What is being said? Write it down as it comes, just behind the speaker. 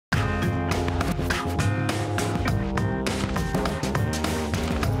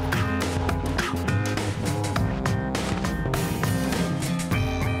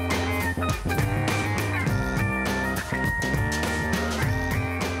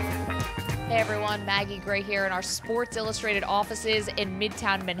Hey everyone, Maggie Gray here in our Sports Illustrated offices in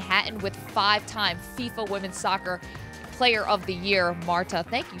Midtown Manhattan with five-time FIFA Women's Soccer Player of the Year, Marta.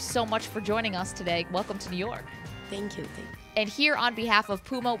 Thank you so much for joining us today. Welcome to New York. Thank you. And here on behalf of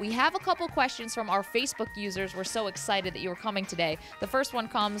Puma, we have a couple questions from our Facebook users. We're so excited that you were coming today. The first one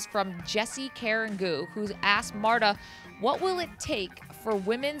comes from Jessie Karangu, who's asked Marta, what will it take for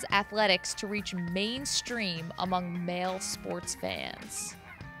women's athletics to reach mainstream among male sports fans?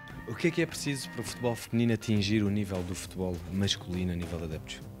 O que é preciso para o futebol feminino atingir o nível do futebol masculino a nível de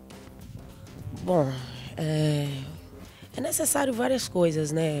adeptos? Bom, é necessário várias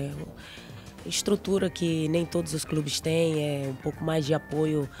coisas, né? Estrutura que nem todos os clubes têm, um pouco mais de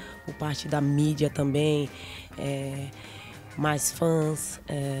apoio por parte da mídia também, mais fãs,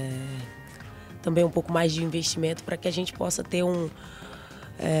 também um pouco mais de investimento para que a gente possa ter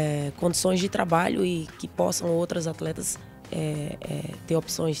condições de trabalho e que possam outras atletas ter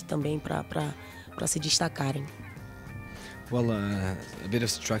opções também para se destacarem. Well, a bit of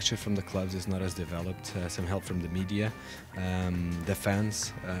structure from the clubs is not as developed. Some help from the media. The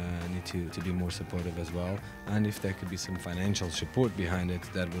fans need to be more supportive as well. And if there could be some financial support behind it,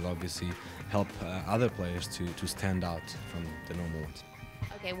 that would obviously help other players to stand out from the normal ones.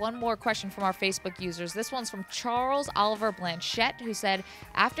 Okay, one more question from our Facebook users. This one's from Charles Oliver Blanchette, who said,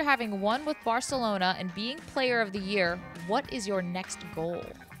 after having won with Barcelona and being Player of the Year, what is your next goal?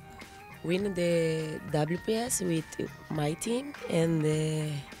 Win the WPS with my team and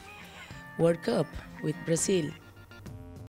the World Cup with Brazil.